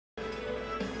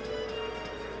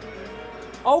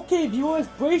Okay, viewers,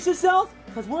 brace yourselves,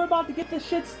 because we're about to get this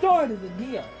shit started in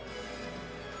here.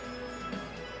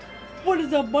 What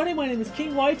is up, buddy? My name is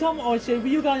King Ryutaro. I say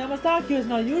Ryuga Yamasaki. Here's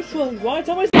not usually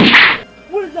Ryutaro.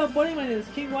 What is up, buddy? My name is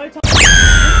King Ryutaro.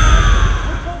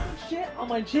 I'm posting shit on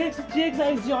my Jigs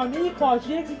Mini Car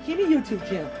Jigs and Kimi YouTube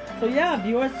channel. So yeah,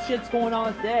 viewers, shit's going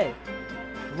on today.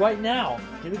 Right now,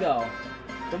 here we go.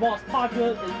 The most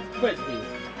popular is Frisbee.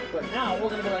 But now we're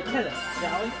gonna go to tennis,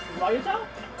 shall we? Ryutaro?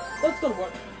 Let's go to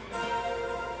work.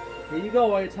 Here you go,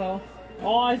 Ryutaro.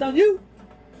 All eyes on you.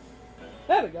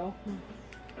 There we go.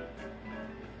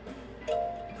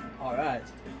 Alright.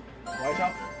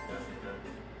 Ryutaro.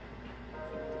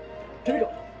 Here we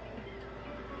go.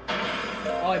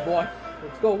 Alright, boy.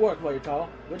 Let's go work, Ryutaro.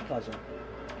 With pleasure.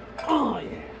 Oh,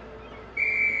 yeah.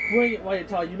 Bring it,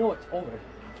 Ryutaro. You know it's over.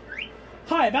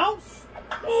 High bounce.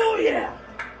 Oh, yeah.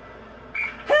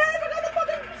 Hey, I got the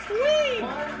fucking swing.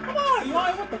 Come on,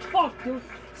 Ryan. What the fuck, dude?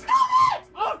 Stop it!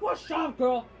 Oh, good shot,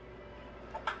 girl.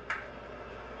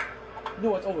 You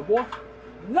know it's over, boy.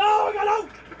 No, I got out.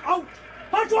 Out.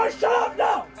 How do I shut up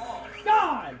now?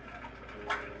 God.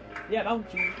 Yeah,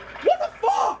 bounce you. What the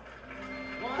fuck?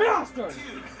 Bastard.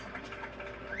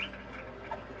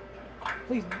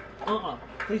 Please,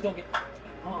 please don't get,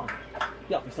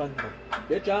 get off me, son.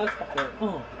 Bitch ass,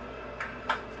 fucker.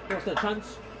 What's the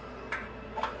chance?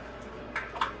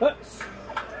 Oops.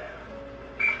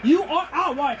 You are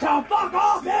out, Ryutaro. Fuck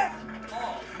off, bitch!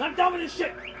 Not done with this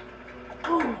shit.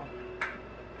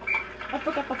 I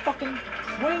forgot to fucking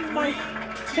swing my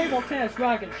table tennis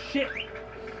racket. Shit.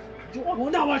 You are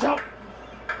going down, Ryutaro.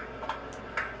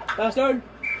 Bastard.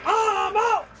 I'm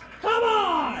out! Come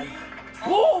on!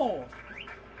 Cool!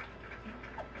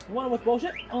 You wanna with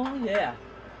bullshit? Oh, yeah.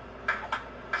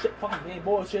 Shit, fucking man,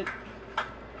 bullshit.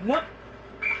 Nope.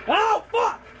 Oh,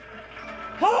 fuck!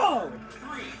 Oh!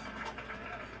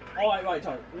 Alright,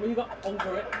 Ryutaro. When you got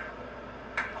over it.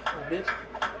 Oh, bitch.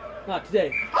 Not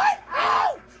today. I'm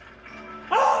out!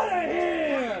 Out of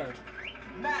here!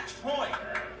 Match point!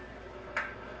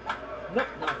 Nope,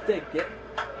 not today. Get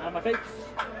out of my face.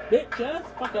 Bitch ass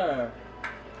fucker.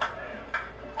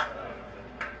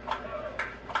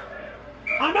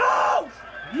 I'm out!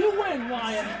 You win,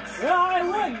 Ryan. Yeah, I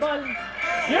win, buddy.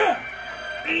 Yeah!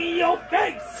 In your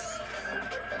face!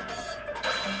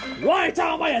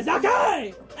 Ryutaro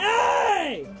Miyazaki!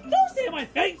 Hey! Don't stay in my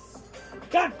face!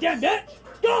 Goddamn bitch!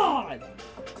 God!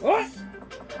 Alright?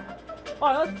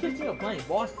 Alright, let's continue playing,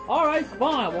 boss. Alright,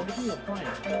 fine, we'll continue playing.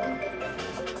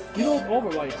 You know it's over,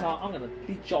 Ryutaro. I'm gonna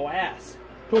beat your ass.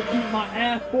 Go beat my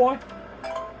ass, boy.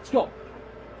 Let's go.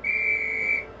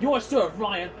 Your serve,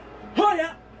 Ryan.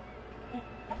 Hiya!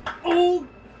 Oh!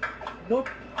 Not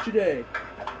today.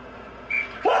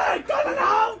 Hey, got it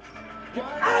out! Get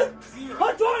out!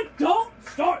 Hunter, don't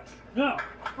start! No.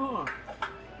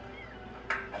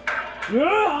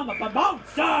 Yeah, I'm a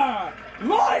bouncer!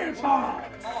 Ryutaro!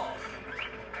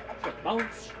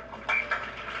 Bounce.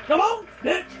 The bounce,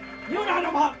 bitch! You got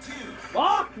a bounce!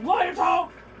 Fuck, Ryutaro!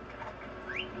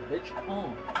 Bitch,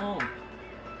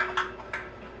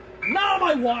 Not on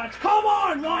my watch! Come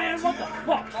on, Ryan! What the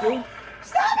fuck, dude?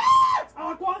 Stop it!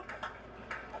 Aqua!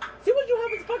 See what you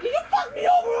have is fucking. You fucked me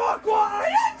over, Aqua! I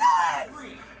didn't do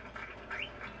it!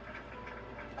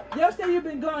 Yesterday you've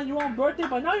been good on your own birthday,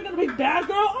 but now you're gonna be bad,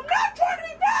 girl? I'm not trying to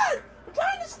be bad! I'm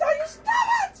trying to start you. Stop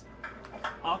it!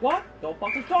 Aqua, don't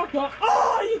fucking start, girl.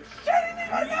 Oh, you shitting me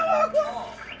right now, Aqua!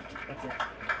 That's it.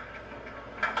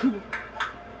 Cool.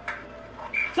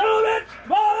 Son of a bitch!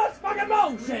 Oh, that's fucking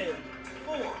bullshit!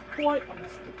 Boy, I'm gonna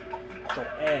your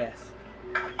ass.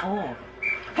 Oh.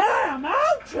 Hey, I'm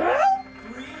out, Drew!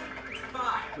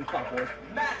 3-5. Boys.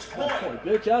 Match point. Oh,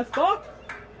 bitch ass fuck!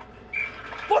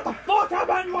 What the fuck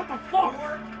happened? What the fuck?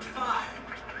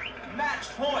 4-5. Match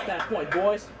point. That point,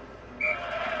 boys.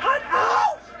 I'm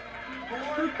out!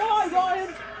 Goodbye,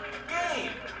 Ryan!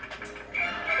 Game.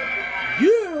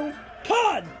 You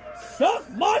can suck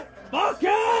my fucking!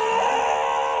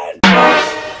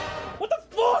 What the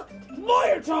fuck?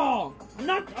 Ryutaro! I'm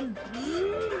not. I'm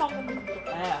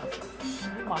ass.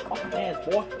 My fucking ass,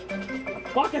 boy. What the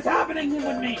fuck is happening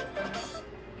with me?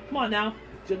 Come on now.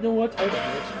 Just know what's over,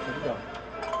 bitch. Here we go.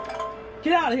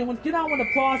 Get out of here. Get out with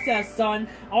the process, son.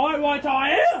 Alright, Ryutaro,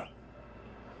 here!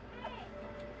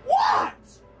 What?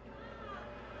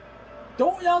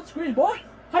 Don't yell and scream, boy.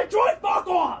 I tried fuck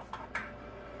off!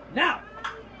 Now.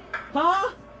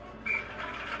 Huh?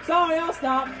 Sorry, I'll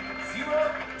stop.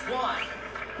 0-1.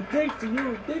 Thanks to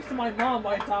you. Thanks to my mom,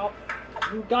 Ryutaro.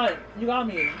 You got it. You got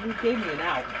me. You gave me an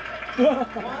out.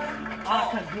 I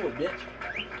can't do it, bitch.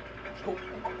 Let's go.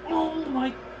 Oh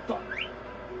my god.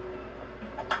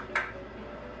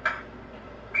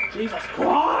 Jesus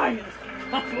Christ!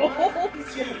 That's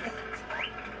bullshit!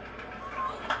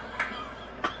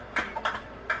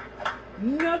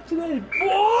 Not today,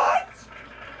 what?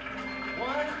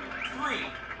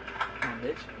 1-3. Come on,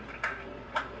 bitch.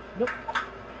 Nope.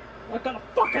 I gotta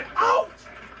fucking out!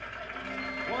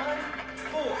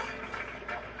 1-4.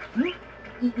 Ooh!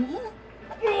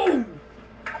 No!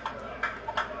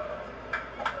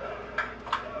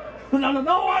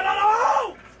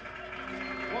 1-5.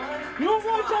 You don't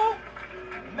want to?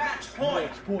 Match point.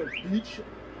 Match point, bitch.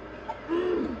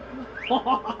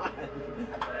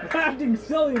 I'm acting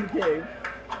silly in the game.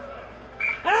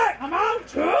 Hey, I'm out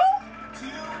too?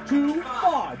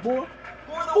 2-5, boy.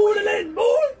 Pull it in,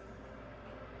 boy.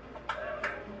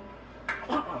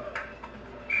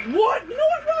 What? You know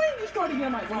what, Ryan? You're starting to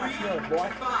get my last note, boy. 5.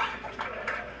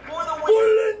 For the Pull win.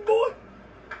 it in, boy.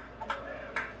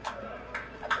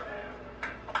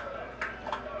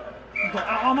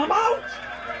 I'm out.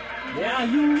 Yeah,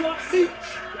 you look bitch.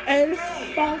 Ass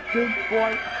fucking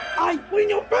boy. I win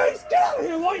your face. Get out of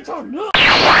here, Ryutaro. No.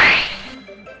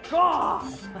 God.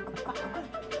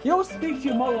 You don't speak to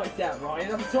your mother like that,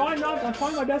 Ryan. I'm trying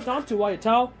my best not to,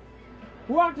 Ryutaro.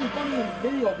 We're acting funny in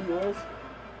video viewers.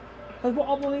 Because we're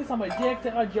uploading some of my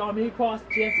DX Johnny Cross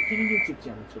JX King YouTube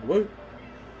channel. So, boy.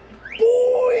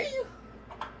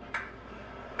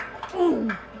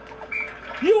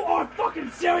 You are fucking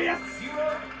serious?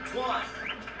 0-1.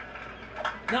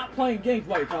 Not playing games,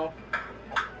 Ryutaro.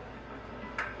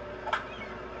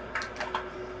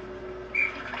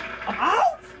 I'm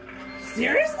out?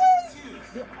 Seriously?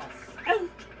 You're out.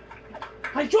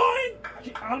 I joined!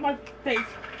 Get out of my face.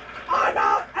 I'm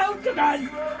out again!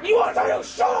 You want to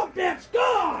shut up, bitch!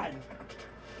 God!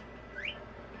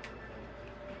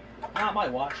 Not my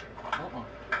watch.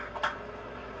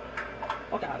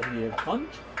 Fuck out of here, cunt.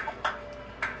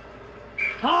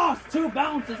 Ah, it's 2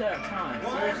 bounces at a time.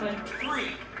 Seriously?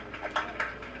 1-3.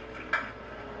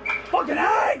 Fucking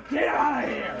A! Get out of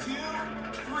here!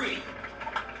 2-3.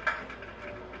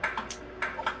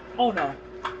 Oh no.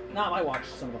 Not my watch,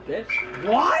 son of a bitch.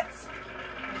 What?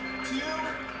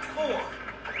 2-4.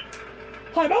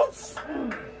 High bounce!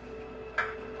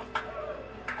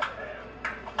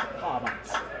 High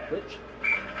bounce, bitch.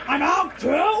 I'm out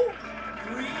too?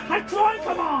 3. I tried,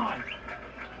 come on!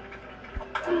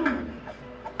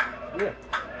 Yeah.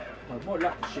 More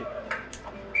lucky shit.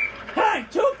 Hey,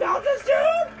 2 bounces,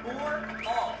 dude! 4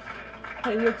 all.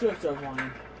 Hey, you're just so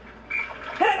Ryan.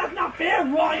 Hey, that's not fair,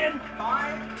 Ryan!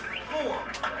 5-4.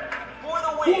 For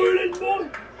the Pull win. it in, boy!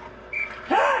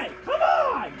 Hey, come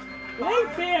on! It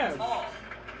ain't fair!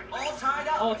 All tied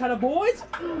up. All tied up, boys?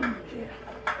 Yeah.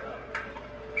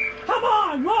 Come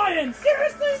on, Ryan!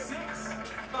 Seriously?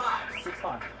 6-5.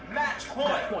 6-5. Match point.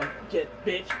 Match point, get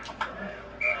bitch.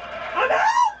 I'm out!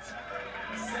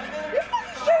 7. You're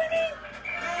fucking shitting Game.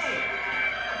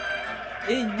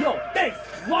 me? In your face,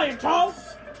 Ryutaro!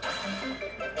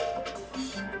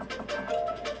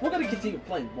 We're gonna continue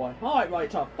playing, boy. Alright,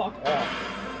 Ryutaro, fuck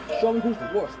off. Show me who's the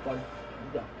worst, buddy.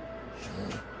 Yeah.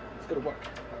 It's gonna work.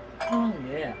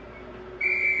 Yeah.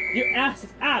 Your ass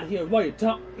is out of here,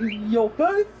 Ryutaro. In your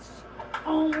face.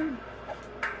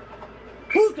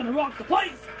 Who's gonna rock the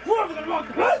place? Whoever's gonna rock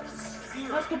the place!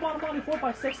 Let's go bottom line 4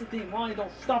 by 6 theme. Ryan,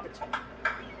 don't stop it.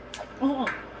 No,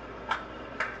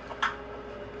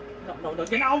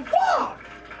 get out. Fuck!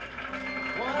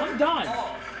 I'm done.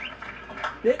 All.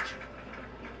 Bitch.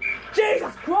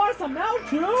 Jesus Christ, I'm out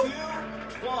too?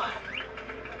 2-1.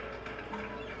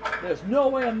 There's no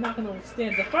way I'm not gonna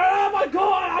stand the fire. Oh my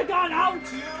god, I got out!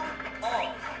 2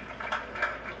 all.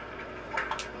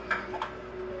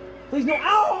 Please no.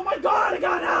 Oh my god, I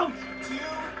got out!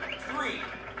 2-3.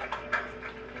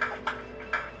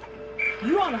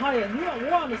 You're on higher,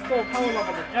 you're on the slow power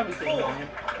level than everything, man.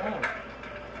 Oh.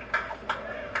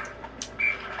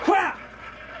 Crap!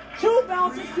 2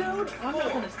 bounces, dude? I'm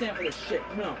not gonna stand for this shit,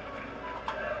 no.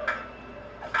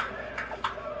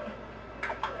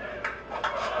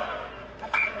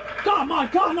 God, my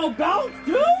god, no bounce,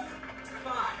 dude!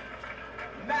 5.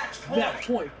 Match point. That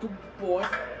point, good boy.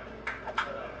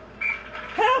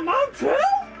 Hey, I'm out too?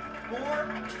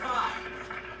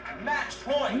 4-5. Match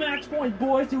point. Match point,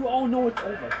 boys. You all know it's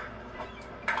over.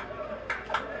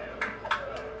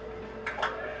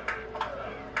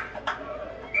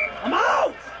 I'm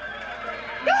out!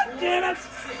 God damn it! 6.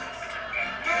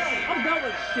 Game. I'm done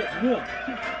with shit. No.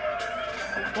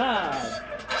 Ah.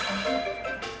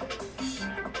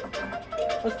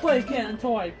 Let's play again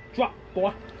until I drop,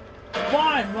 boy.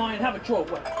 Fine, Ryan. Have a troll.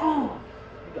 Oh.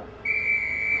 You go.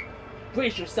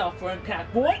 Brace yourself for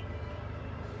impact, boy.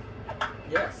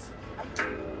 Yes.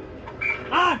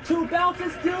 Ah, 2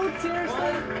 bounces, dude? Seriously?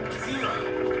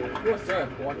 1-0. You're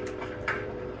served, boy.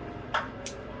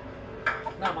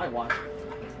 Not my watch.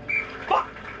 Fuck!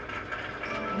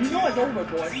 You know it's over,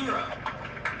 boy. 0.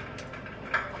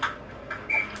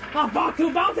 Ah, fuck,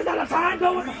 2 bounces at a time,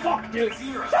 though? What the fuck, dude?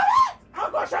 0. Shut up!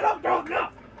 I'm gonna shut up, girl, no!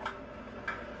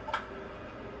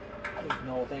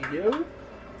 No, thank you.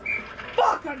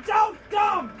 Fuck, a dumb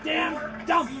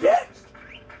bitch!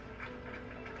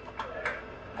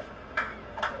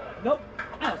 Nope,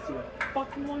 I don't see what the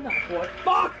fuck you want that, boy.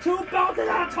 Fuck, 2 bounces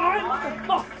at a time? What the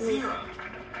fuck, dude? 0.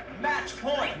 Match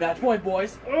point. Match point,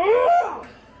 boys. Ugh!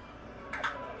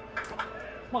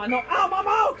 Come on, no. Ow, my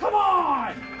mouth! Come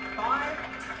on!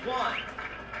 5-1.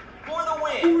 For the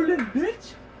win. Foolish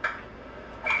bitch!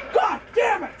 God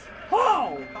damn it!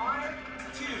 Oh!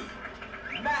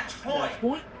 5-2. Match point. Match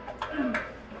point.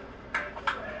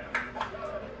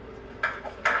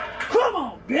 Come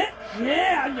on, bitch!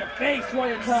 Yeah, on your face,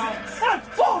 Ryutaro. That's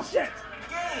bullshit!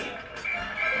 Game.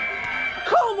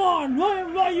 Come on,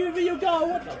 Ryuga!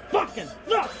 What the fucking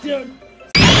fuck, dude?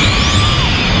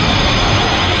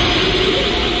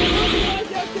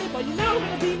 But you're now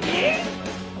gonna be me?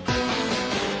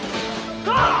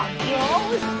 God, you're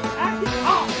always acting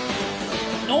up.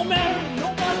 No matter the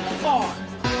cost.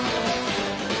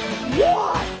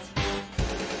 What?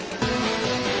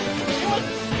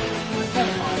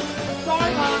 Never mind.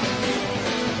 Sorry, Mom.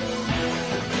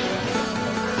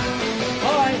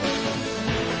 Alright.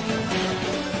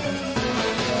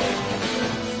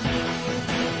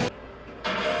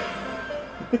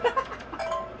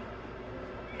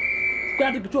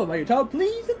 Grab the control, Ryutaro,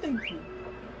 please, and thank you.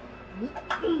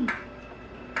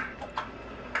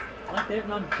 Not there,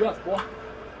 none just, boy.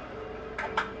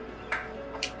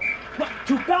 What?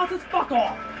 2 bounces? Fuck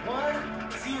off!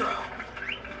 1-0.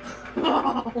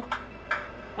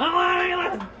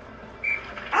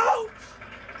 Ouch!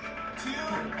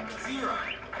 2-0.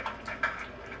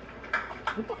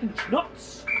 You fucking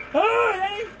nuts! Oh,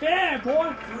 that ain't fair,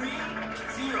 boy!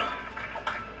 3-0.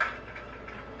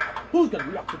 Who's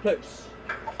gonna rock the place?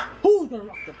 Who's gonna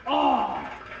rock the... Ah!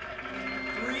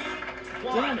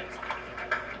 3-1. Damn it!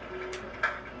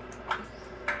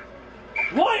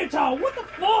 Ryutaro, what the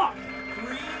fuck?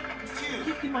 3-2.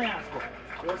 Kicking my ass, boy.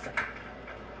 For a second.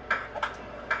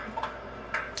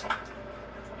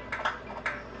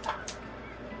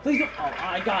 Please don't... Oh,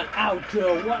 I got out,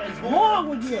 Joe. What is wrong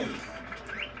with you?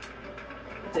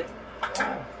 That's it.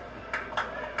 Oh.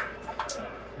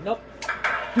 Nope.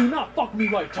 Do not fuck me,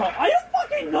 Ryutaro. Are you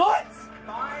fucking nuts?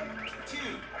 5-2.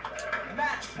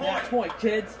 Match point. Match point,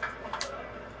 kids.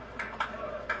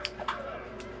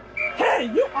 Hey,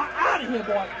 you are out of here,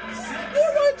 boy. You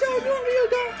Ryutaro, you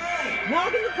Ryuga. Now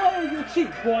I'm gonna play you cheat,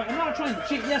 boy. I'm not trying to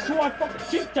cheat. Yes, you are a fucking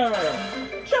cheater.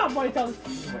 Shut up, Ryutaro.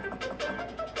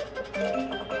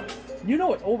 You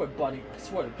know it's over, buddy. I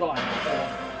swear to God.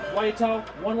 Ryutaro,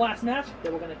 one last match,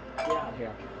 then we're gonna get out of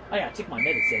here. I gotta take my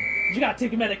medicine. You gotta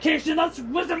take your medication. Let's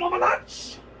wisdom on my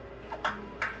lunch.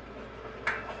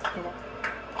 Come on.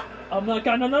 I'm not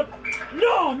gonna. No,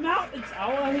 I'm out. It's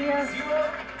out of here.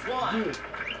 0-1. Dude.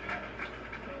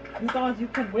 You thought you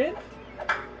can win?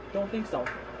 Don't think so.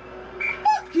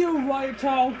 Fuck you,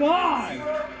 Ryutaro. God.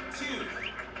 0-2.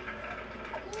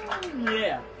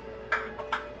 Yeah.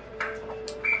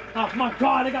 Oh my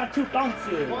God, I got 2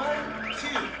 bounces.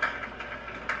 1-2.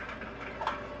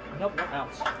 Nope, not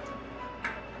out.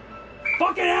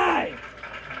 Fucking A!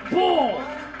 Bull!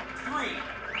 1-3.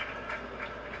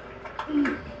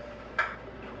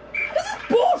 This is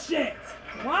bullshit!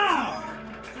 Wow!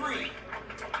 3.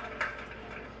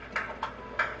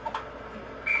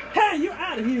 Hey, you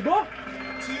out of here, boy!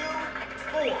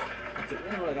 2-4. That's it, I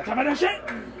don't really got time for that shit!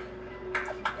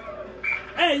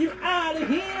 Hey, you out of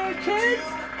here, kids!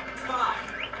 2-5.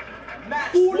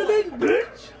 Match Foolish point.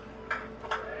 bitch!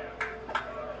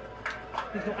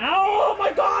 Oh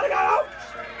my God, I got out!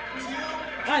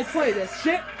 2. I play this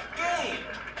shit! Game.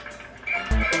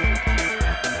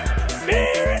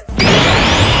 Spirits!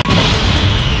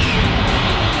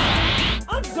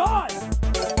 I'm done!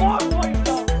 Fuck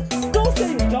Ryutaro! Don't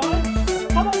say you're done!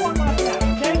 How about one last tap,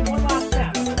 okay? One last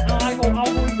tap. I'll go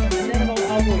easy, and then I'll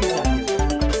go easy on you.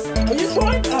 Are you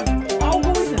trying? I'll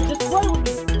go easy, just play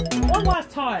with me. One last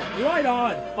time. Right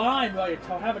on. Fine,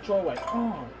 Ryutaro. Have it your way.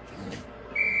 Oh.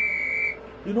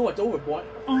 You know it's over, boy.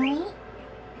 Come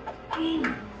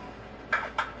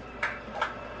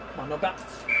on, no bounce.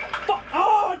 Fuck!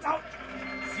 Oh, it's out!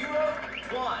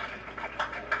 0-1.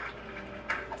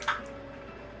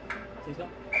 Please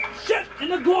don't. Shit in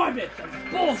the garbage! That's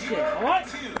bullshit, alright?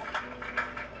 2.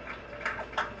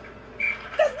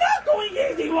 That's not going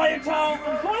easy, Ryutaro!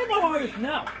 I'm trying my hardest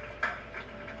now.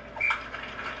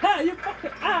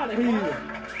 Get out of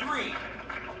here! 3.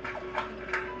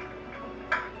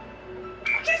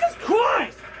 Jesus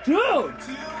Christ! Dude!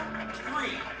 2,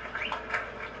 3.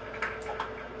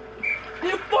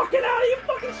 You fucking out! Are you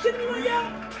fucking shitting me right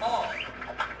now? Off.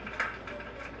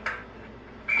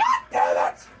 God damn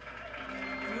it!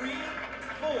 3,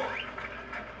 4.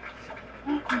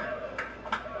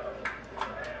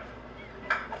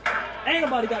 Ain't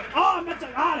nobody got. Oh, I'm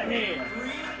out of here!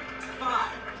 3,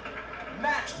 5.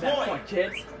 Match That's point. point,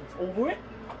 kids. It's over it.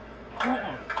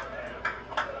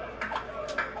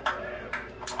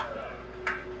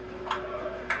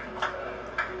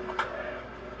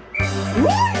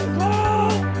 Ryutaro!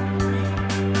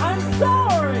 I'm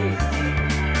sorry!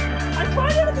 I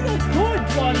tried everything I could,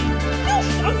 buddy!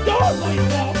 I'm done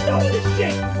myself! I'm done with this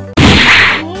shit!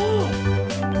 Oh,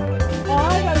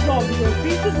 I gotta go because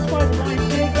please subscribe to my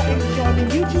channel and show me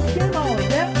YouTube channel like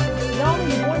that. Now me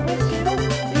your boyfriend's channel,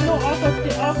 you know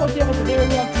also give us a very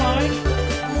long time.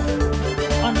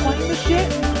 I'm playing the shit.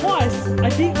 Plus, I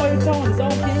think Ryutaro is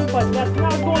okay, but that's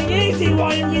not going easy,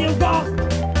 Ryuga!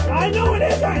 I know it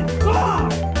isn't!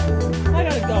 God! I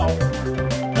gotta go.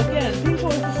 Again, be sure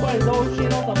to subscribe to those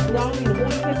channels. I'm